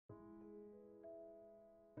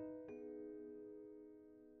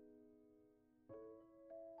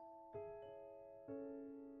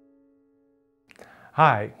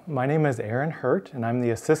Hi, my name is Aaron Hurt, and I'm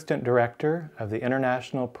the Assistant Director of the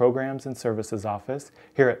International Programs and Services Office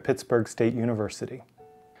here at Pittsburgh State University.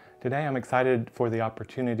 Today I'm excited for the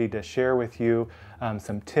opportunity to share with you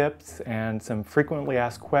some tips and some frequently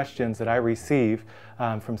asked questions that I receive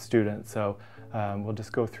from students. So we'll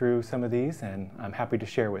just go through some of these and I'm happy to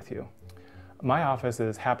share with you. My office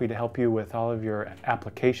is happy to help you with all of your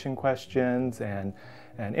application questions and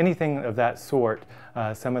anything of that sort.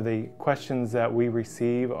 Some of the questions that we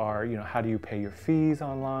receive are, how do you pay your fees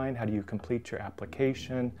online? How do you complete your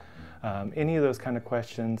application? Any of those kind of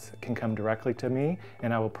questions can come directly to me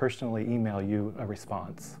and I will personally email you a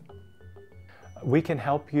response. We can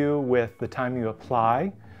help you with the time you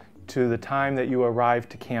apply to the time that you arrive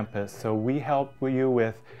to campus. So we help you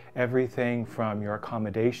with everything from your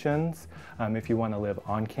accommodations, if you want to live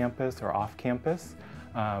on campus or off campus.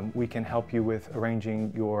 We can help you with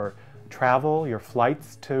arranging your travel, your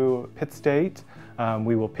flights to Pitt State.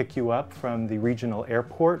 We will pick you up from the regional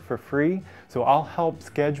airport for free. So I'll help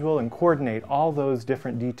schedule and coordinate all those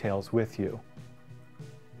different details with you.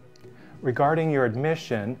 Regarding your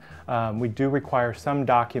admission, we do require some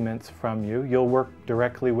documents from you. You'll work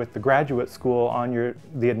directly with the graduate school on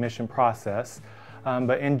the admission process.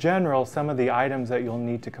 But in general, some of the items that you'll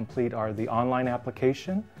need to complete are the online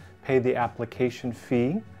application, pay the application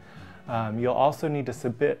fee. You'll also need to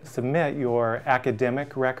submit your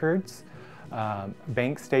academic records,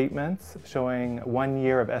 bank statements showing 1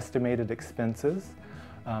 year of estimated expenses,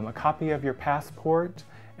 a copy of your passport,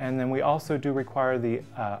 and then we also do require the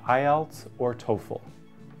IELTS or TOEFL.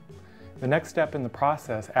 The next step in the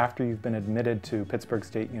process after you've been admitted to Pittsburgh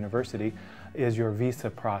State University is your visa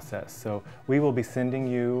process. So we will be sending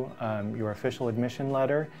you your official admission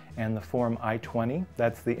letter and the form I-20.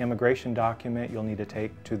 That's the immigration document you'll need to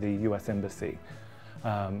take to the U.S. Embassy.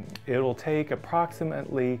 It will take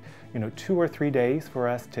approximately 2 or 3 days for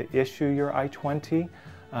us to issue your I-20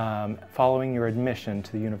 following your admission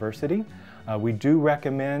to the university. We do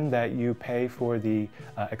recommend that you pay for the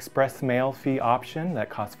express mail fee option that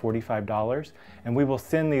costs $45, and we will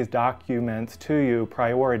send these documents to you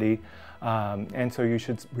priority, and so you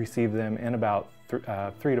should receive them in about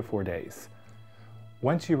 3 to 4 days.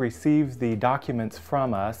 Once you receive the documents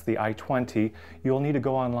from us, the I-20, you'll need to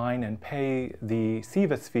go online and pay the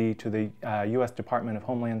SEVIS fee to the U.S. Department of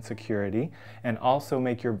Homeland Security and also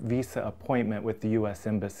make your visa appointment with the U.S.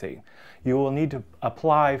 Embassy. You will need to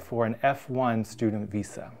apply for an F1 student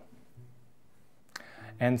visa.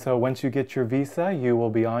 And so once you get your visa, you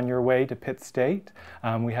will be on your way to Pitt State.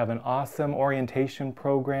 We have an awesome orientation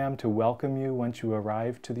program to welcome you once you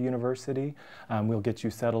arrive to the university. We'll get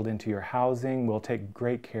you settled into your housing. We'll take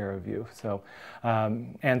great care of you. So,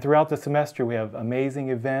 and throughout the semester, we have amazing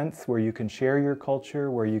events where you can share your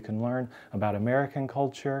culture, where you can learn about American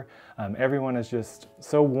culture. Everyone is just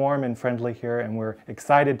so warm and friendly here, and we're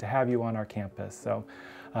excited to have you on our campus. So.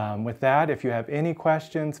 With that, if you have any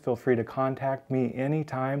questions, feel free to contact me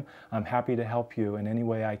anytime. I'm happy to help you in any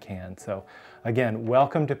way I can. So again,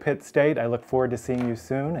 welcome to Pitt State. I look forward to seeing you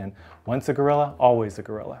soon. And once a gorilla, always a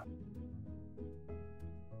gorilla.